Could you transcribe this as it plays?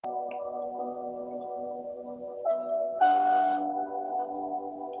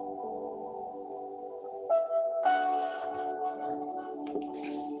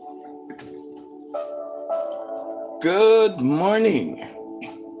Good morning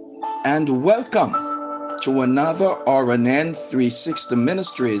and welcome to another RNN 360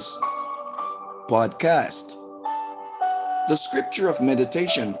 Ministries podcast. The scripture of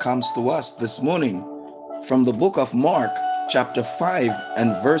meditation comes to us this morning from the book of Mark, chapter 5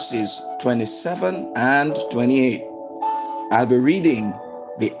 and verses 27 and 28. I'll be reading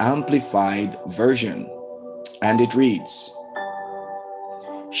the Amplified Version, and it reads,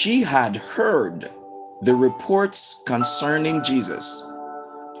 "She had heard the reports concerning Jesus,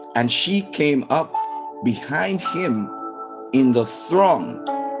 and she came up behind him in the throng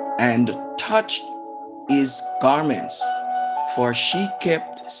and touched his garments, for she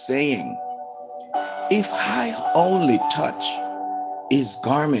kept saying, 'If I only touch his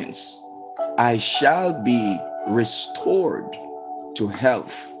garments, I shall be restored to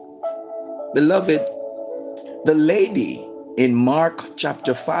health.'" Beloved, the lady in Mark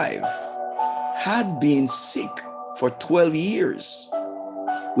chapter 5 had been sick for 12 years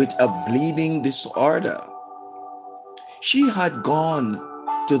with a bleeding disorder. She had gone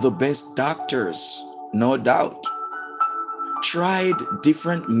to the best doctors, no doubt, tried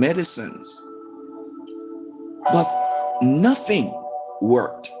different medicines, but nothing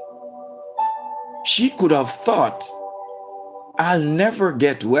worked. She could have thought, "I'll never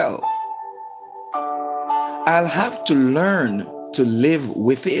get well. I'll have to learn to live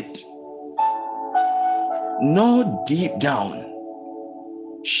with it." No, deep down,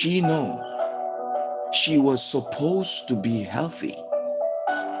 she knew she was supposed to be healthy.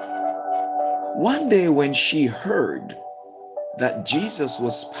 One day when she heard that Jesus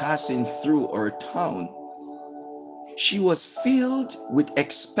was passing through her town, she was filled with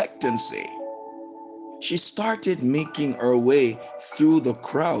expectancy. She started making her way through the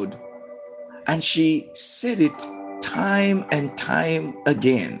crowd, and she said it time and time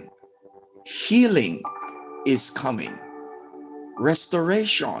again. Healing is coming.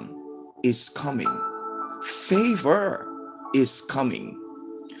 Restoration is coming. Favor is coming.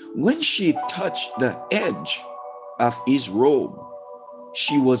 When she touched the edge of his robe,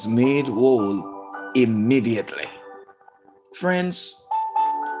 she was made whole immediately. Friends,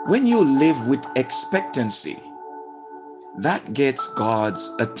 when you live with expectancy, that gets God's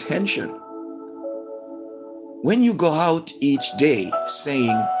attention. When you go out each day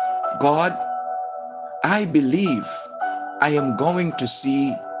saying, "God, I believe I am going to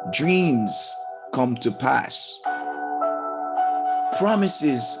see dreams come to pass,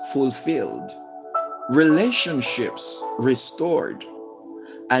 promises fulfilled, relationships restored,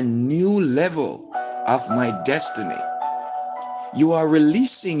 a new level of my destiny," you are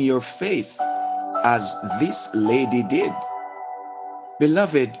releasing your faith as this lady did.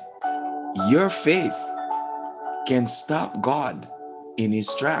 Beloved, your faith can stop God in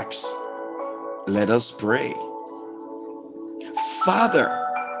his tracks. Let us pray. Father,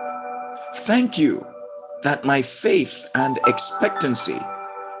 thank you that my faith and expectancy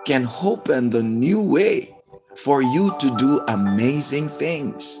can open the new way for you to do amazing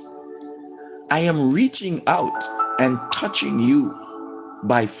things. I am reaching out and touching you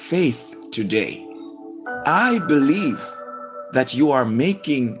by faith today. I believe that you are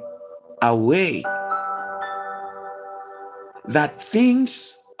making a way, that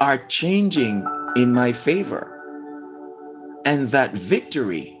things are changing in my favor, and that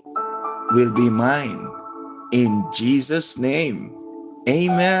victory will be mine. In Jesus' name,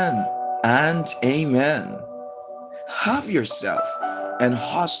 amen and amen. Have yourself an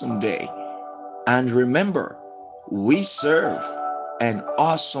awesome day. And remember, we serve an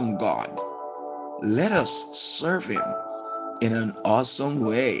awesome God. Let us serve him in an awesome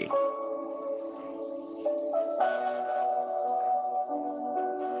way.